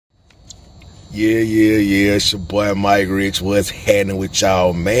Yeah. It's your boy Mike Rich. What's happening with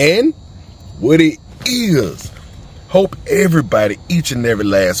y'all, man? What it is. Hope everybody, each and every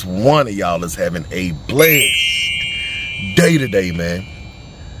last one of y'all is having a blessed day today, man.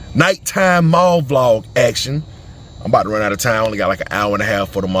 Nighttime mall vlog action. I'm about to run out of time. Only got like an hour and a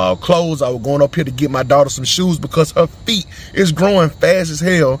half for the mall closed. I was going up here to get my daughter some shoes because her feet is growing fast as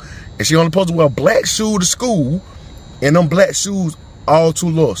hell. And she only supposed to wear black shoes to school. And them black shoes all too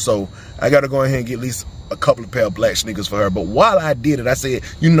low. So I got to go ahead and get at least a couple of pair of black sneakers for her. But while I did it, I said,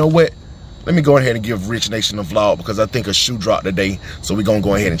 you know what? Let me go ahead and give Rich Nation a vlog because I think a shoe dropped today. So we're going to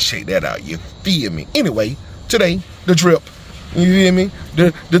go ahead and check that out. You feel me? Anyway, today, the drip. You feel me?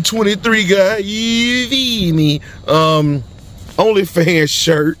 The 23 guy. You feel me? OnlyFans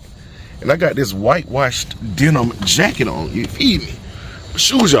shirt. And I got this whitewashed denim jacket on. You feel me? What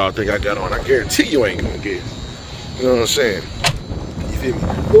shoes y'all think I got on? I guarantee you ain't going to get. You know what I'm saying? You feel me?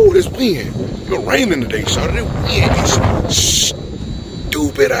 Ooh, this wind. It's raining today, shawty. This wind is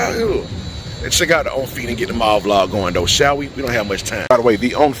stupid out here. Let's check out the On Feet and get the mall vlog going, though, shall we? We don't have much time. By the way,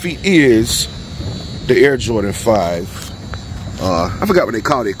 the On Feet is the Air Jordan 5. I forgot what they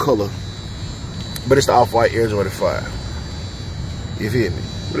call their color, but it's the off-white Air Jordan 5. You feel me?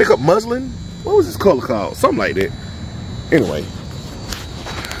 What they call muslin? What was this color called? Something like that. Anyway,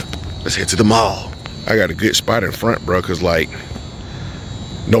 let's head to the mall. I got a good spot in front, bro, cause like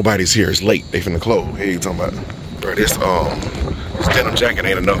nobody's here. It's late. They finna close. Hey, you talking about? Bro, this denim jacket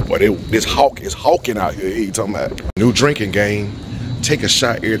ain't enough, boy. This hawk is hawking out here. Hey, you talking about? New drinking game. Take a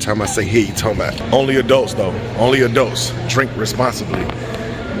shot every time I say, hey, you talking about? Only adults, though. Only adults. Drink responsibly.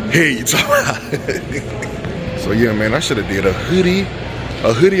 Hey, you talking about? So, yeah, man, I should have did a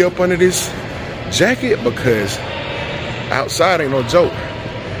hoodie up under this jacket because outside ain't no joke.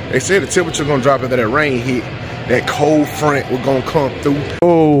 They said the temperature gonna drop after that rain hit. That cold front was gonna come through.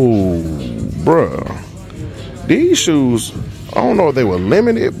 Oh, bruh. These shoes, I don't know if they were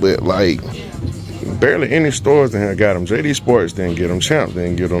limited, but like, barely any stores in here got them. JD Sports didn't get them. Champs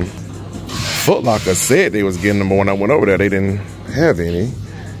didn't get them. Foot Locker said they was getting them, but when I went over there, they didn't have any.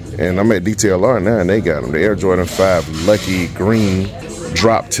 And I'm at DTLR now, and they got them. The Air Jordan 5 Lucky Green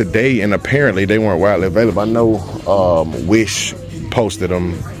dropped today, and apparently they weren't widely available. I know Wish posted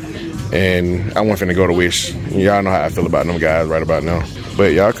them, and I wasn't finna go to Wish. Y'all know how I feel about them guys right about now.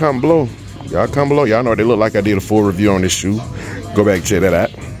 But y'all comment below. Y'all comment below. Y'all know what they look like. I did a full review on this shoe. Go back and check that out.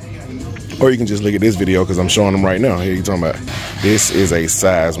 Or you can just look at this video because I'm showing them right now. Here you talking about. This is a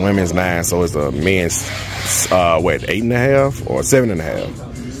size women's 9, so it's a men's what, 8.5 or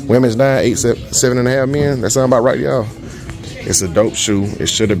 7.5. Women's 9, 8, 7.5 men. That sound about right, y'all. It's a dope shoe. It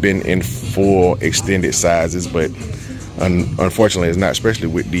should have been in 4 extended sizes, but unfortunately it's not, especially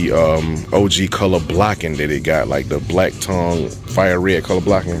with the OG color blocking that it got, like the black tongue fire red color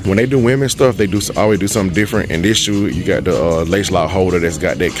blocking. When they do women's stuff, they always do something different. And this shoe, you got the lace lock holder that's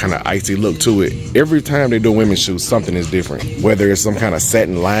got that kind of icy look to it. Every time they do women's shoes, something is different, whether it's some kind of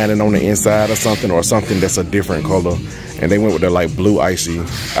satin lining on the inside or something that's a different color. And they went with the like blue icy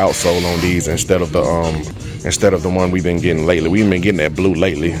outsole on these instead of the one we've been getting lately. We've been getting that blue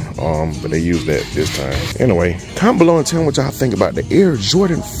lately, but they used that this time. Anyway, comment below and tell me what y'all think about the Air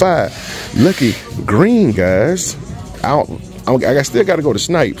Jordan 5 Lucky Green, guys. I still got to go to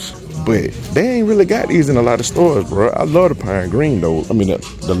Snipes, but they ain't really got these in a lot of stores, bro. I love the pine green, though. I mean,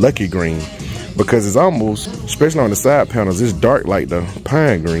 the Lucky Green, because it's almost, especially on the side panels, it's dark like the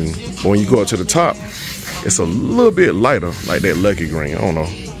pine green. But when you go up to the top, it's a little bit lighter, like that Lucky Green. I don't know.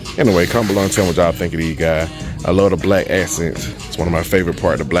 Anyway, comment below and tell me what y'all think of these guys. I love the black accents. It's one of my favorite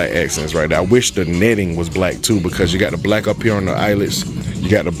parts, the black accents right there. I wish the netting was black too, because you got the black up here on the eyelets, you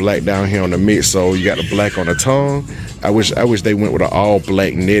got the black down here on the midsole, you got the black on the tongue. I wish they went with an all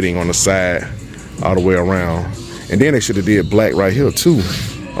black netting on the side all the way around. And then they should have did black right here too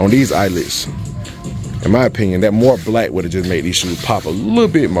on these eyelets. In my opinion, that more black would have just made these shoes pop a little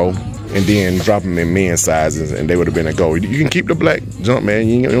bit more, and then drop them in men's sizes, and they would have been a go. You can keep the black jump, man.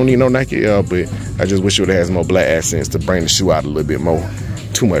 You don't need no Nike, but I just wish you would have had some more black accents to bring the shoe out a little bit more.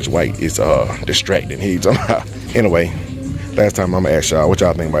 Too much white is distracting. Anyway, last time I'm gonna ask y'all what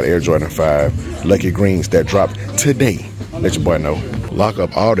y'all think about the Air Jordan 5 Lucky Greens that dropped today. Let your boy know. Lock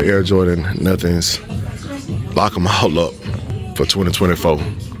up all the Air Jordan nothings. Lock them all up for 2024.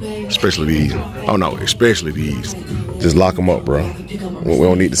 Especially these. Oh no, especially these. Just lock them up, bro. We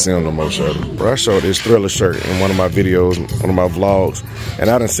don't need to see them no more, shirt. Bro, I showed this Thriller shirt in one of my videos, one of my vlogs, and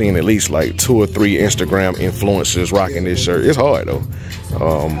I done seen at least like 2 or 3 Instagram influencers rocking this shirt. It's hard though.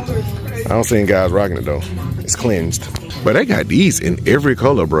 I don't see guys rocking it though. It's cleansed. But they got these in every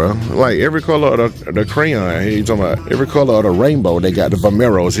color, bro. Like every color of the crayon. Here you talking about every color of the rainbow. They got the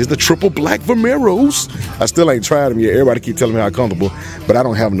Vomeros. Here's the triple black Vomeros. I still ain't tried them yet. Everybody keep telling me how comfortable, but I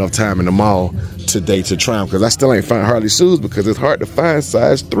don't have enough time in the mall today to try them because I still ain't find Harley shoes because it's hard to find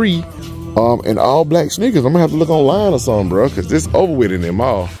size 3 and all black sneakers. I'm gonna have to look online or something, bro, because this over with in the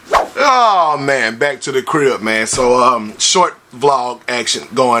mall. Oh man, back to the crib, man. So short vlog action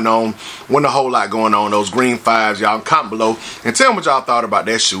going on. Wasn't a whole lot going on. Those green 5s, y'all. Comment below and tell me what y'all thought about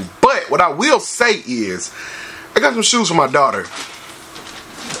that shoe. But what I will say is, I got some shoes for my daughter.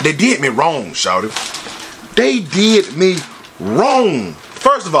 They did me wrong, shawty. They did me wrong.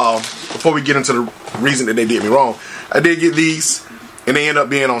 First of all, before we get into the reason that they did me wrong, I did get these. And they end up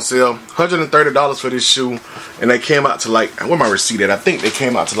being on sale. $130 for this shoe. And they came out to like, where my receipt at? I think they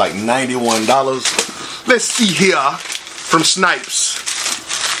came out to like $91. Let's see here. From Snipes.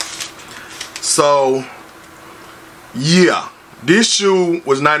 So, yeah. This shoe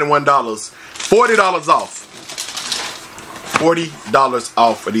was $91. $40 off. $40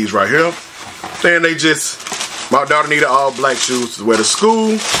 off for these right here. Then they just, my daughter needed all black shoes to wear to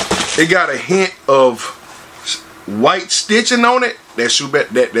school. It got a hint of white stitching on it. That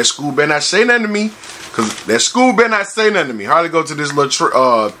school better not say nothing to me, cause that school better not say nothing to me. Hardly go to this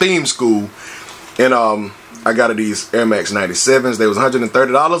little theme school, and I got these Air Max 97s. They was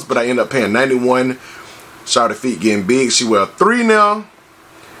 $130, but I ended up paying $91. Shout out feet getting big. She wear 3 now,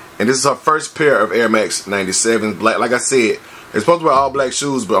 and this is her first pair of Air Max 97s. Black, like I said, it's supposed to be all black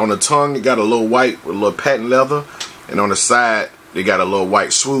shoes, but on the tongue it got a little white with a little patent leather, and on the side they got a little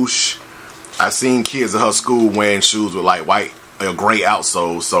white swoosh. I seen kids at her school wearing shoes with like white or gray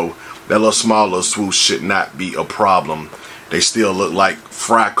outsoles, so that little small little swoosh should not be a problem. They still look like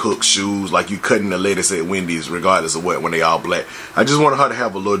fry cook shoes, like you cutting the lettuce at Wendy's, regardless of what, when they all black. I just wanted her to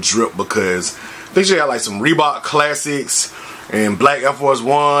have a little drip because I think she got like some Reebok Classics and black Air Force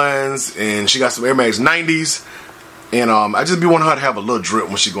Ones, and she got some Air Max 90s. And I just be wanting her to have a little drip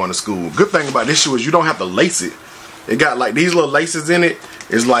when she going to school. Good thing about this shoe is you don't have to lace it. It got like these little laces in it.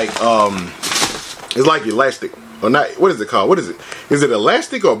 It's like elastic. Or not, what is it called? What is it? Is it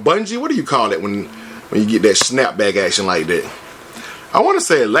elastic or bungee? What do you call it when you get that snapback action like that? I want to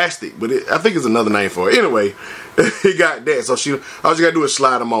say elastic, but I think it's another name for it. Anyway, he got that. So all she got to do is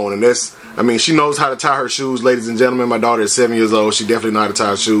slide them on. And that's, I mean, she knows how to tie her shoes, ladies and gentlemen. My daughter is 7 years old. She definitely knows how to tie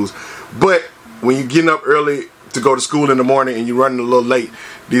her shoes. But when you're getting up early to go to school in the morning and you're running a little late,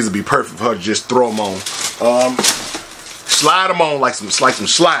 these would be perfect for her to just throw them on. Slide them on like some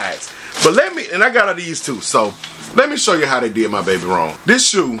slides. But and I got her these too. So let me show you how they did my baby wrong. This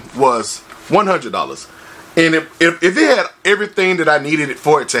shoe was $100. And if it had everything that I needed it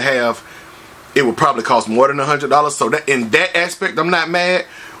for it to have, it would probably cost more than $100. So that in that aspect, I'm not mad.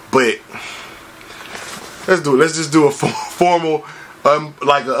 But let's do it. Let's just do a formal,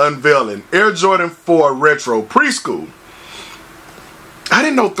 like an unveiling. Air Jordan 4 Retro Preschool. I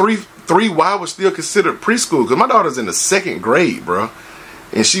didn't know 3Y was still considered preschool because my daughter's in the 2nd grade, bro.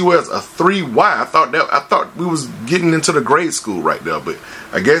 And she wears a 3Y. I thought we was getting into the grade school right there, but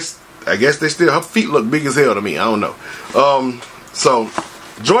I guess they still, her feet look big as hell to me. I don't know. So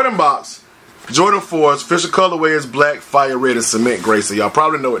Jordan box, Jordan 4s, official colorway is black, fire red, and cement gray. So y'all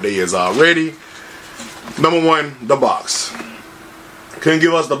probably know what they is already. Number 1, the box. Couldn't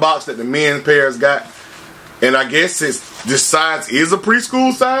give us the box that the men's pairs got, and I guess since this size is a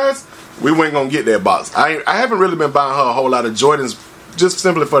preschool size, we weren't gonna get that box. I haven't really been buying her a whole lot of Jordans, just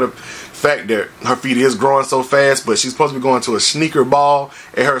simply for the fact that her feet is growing so fast, but she's supposed to be going to a sneaker ball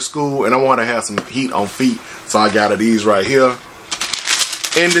at her school, and I want to have some heat on feet, so I got her these right here.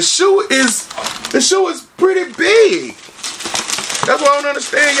 And the shoe is pretty big. That's why I don't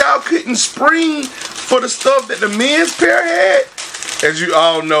understand y'all couldn't spring for the stuff that the men's pair had. As you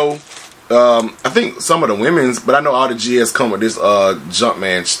all know, I think some of the women's, but I know all the GS come with this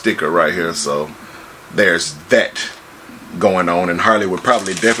Jumpman sticker right here, so there's that going on, and Harley would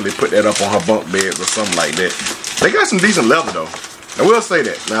probably definitely put that up on her bunk beds or something like that. They got some decent leather though. I will say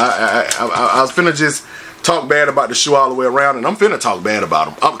that. Now I was finna just talk bad about the shoe all the way around, and I'm finna talk bad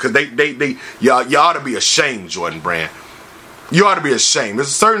about them because y'all ought to be ashamed, Jordan Brand. You ought to be ashamed. There's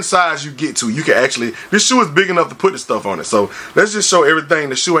a certain size you get to, you can actually, this shoe is big enough to put the stuff on it. So let's just show everything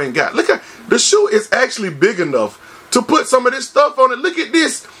the shoe ain't got. Look at, the shoe is actually big enough to put some of this stuff on it. Look at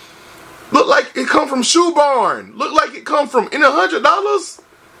this. Look like it come from Shoe Barn. Look like it come from, in $100?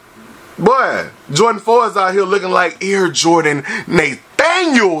 Boy, Jordan 4 is out here looking like Air Jordan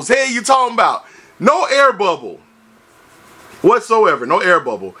Nathaniels. Hey, you talking about? No air bubble whatsoever. No air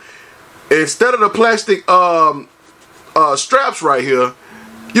bubble. Instead of the plastic straps right here,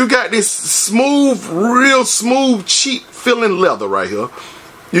 You got this smooth, real smooth, cheap feeling leather right here.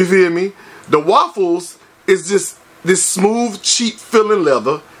 You feel me? The waffles is just this smooth, cheap feeling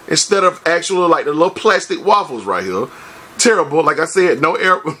leather instead of actual like the little plastic waffles right here. Terrible. Like I said, no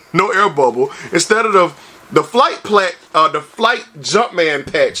air bubble. Instead of the flight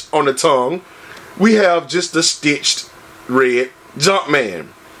Jumpman patch on the tongue, we have just the stitched red Jumpman.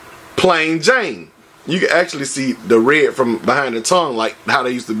 Plain Jane. You can actually see the red from behind the tongue like how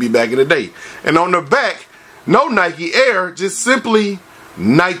they used to be back in the day. And on the back, no Nike Air, just simply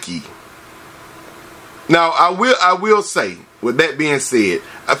Nike. Now, I will say, with that being said,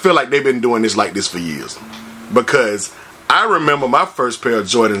 I feel like they've been doing this like this for years. Because I remember my first pair of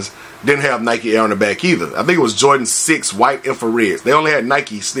Jordans didn't have Nike Air on the back either. I think it was Jordan 6 white infrareds. They only had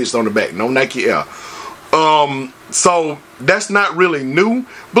Nike stitched on the back, no Nike Air. So that's not really new.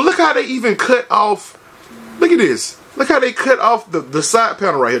 But look how they even cut off. Look at this. Look how they cut off the side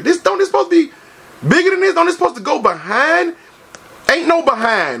panel right here. Don't this supposed to be bigger than this? Don't this supposed to go behind? Ain't no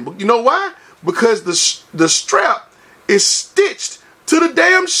behind. But you know why? Because the strap is stitched to the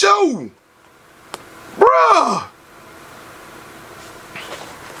damn shoe. Bruh.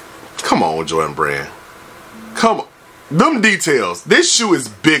 Come on, Jordan Brand. Come on. Them details. This shoe is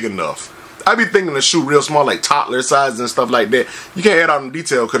big enough. I be thinking the shoe real small, like toddler size and stuff like that. You can't add on the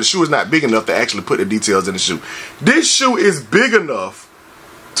detail because the shoe is not big enough to actually put the details in the shoe. This shoe is big enough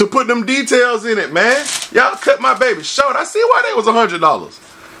to put them details in it, man. Y'all cut my baby short. I see why they was $100.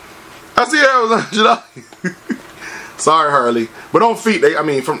 I see that was $100. Sorry, Hurley. But on feet, I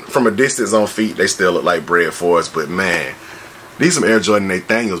mean, from a distance on feet, they still look like bread for us. But man, these some Air Jordan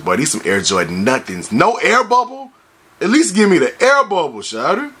Nathaniels, boy. These some Air Jordan nothings. No air bubble. At least give me the air bubble,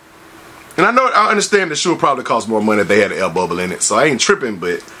 Shouter. And I understand the shoe probably cost more money if they had an air bubble in it. So I ain't tripping,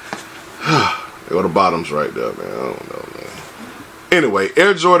 but they go the bottoms right there, man. I don't know, man. Anyway,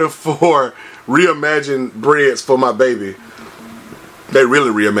 Air Jordan 4 reimagined breads for my baby. They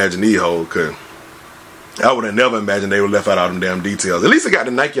really reimagined these hoes, cause I would have never imagined they would left out all them damn details. At least it got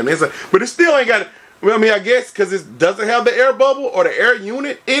the Nike on the inside, but it still ain't got it. Well, I mean, I guess because it doesn't have the air bubble or the air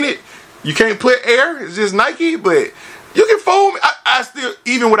unit in it, you can't put air. It's just Nike, but you can fold. I still,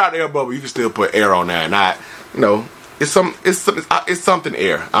 even without the air bubble, you can still put air on there, and it's something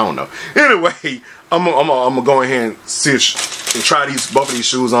air. I don't know. Anyway, I'm gonna go ahead and try both of these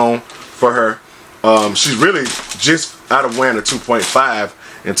shoes on for her. She's really just out of wearing a 2.5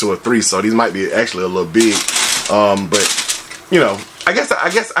 into a 3, so these might be actually a little big. But you know, I guess I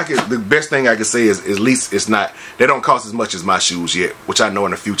could. The best thing I could say is at least it's not. They don't cost as much as my shoes yet, which I know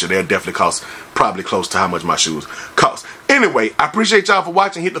in the future they'll definitely cost probably close to how much my shoes cost. Anyway, I appreciate y'all for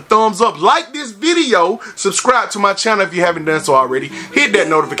watching. Hit the thumbs up, like this video, subscribe to my channel if you haven't done so already. Hit that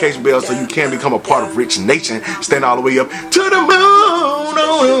notification bell so you can become a part of Rich Nation. Stand all the way up to the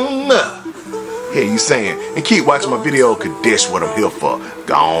moon. Hey, you saying? And keep watching my video, cause that's what I'm here for.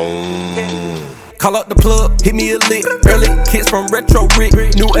 Gone. Call up the plug, hit me a lick. Early kids from Retro Rick.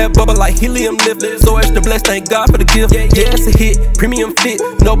 New air bubble like helium lift. So extra blessed, thank God for the gift. Yeah, it's a hit, premium fit.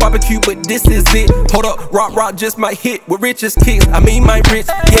 No barbecue, but this is it. Hold up, rock, just might hit with richest kicks. I mean, my rich,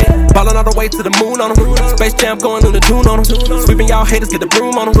 yeah. Ballin' all the way to the moon on them. Space Jam going on the tune on them. Sweeping y'all haters, get the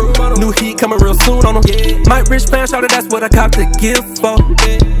broom on them. New heat coming real soon on them. My rich fan shouted, that's what I cop to give for.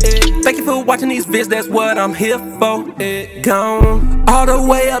 Thank you for watching these vids, that's what I'm here for. Gone all the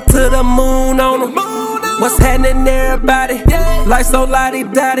way up to the moon on them. What's happening, everybody? Life so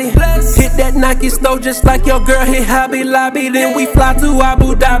lottie-dottie. Hit that Nike store just like your girl hit Hobby Lobby. Then we fly to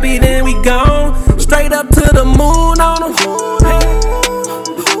Abu Dhabi, then we gone straight up to the moon on them.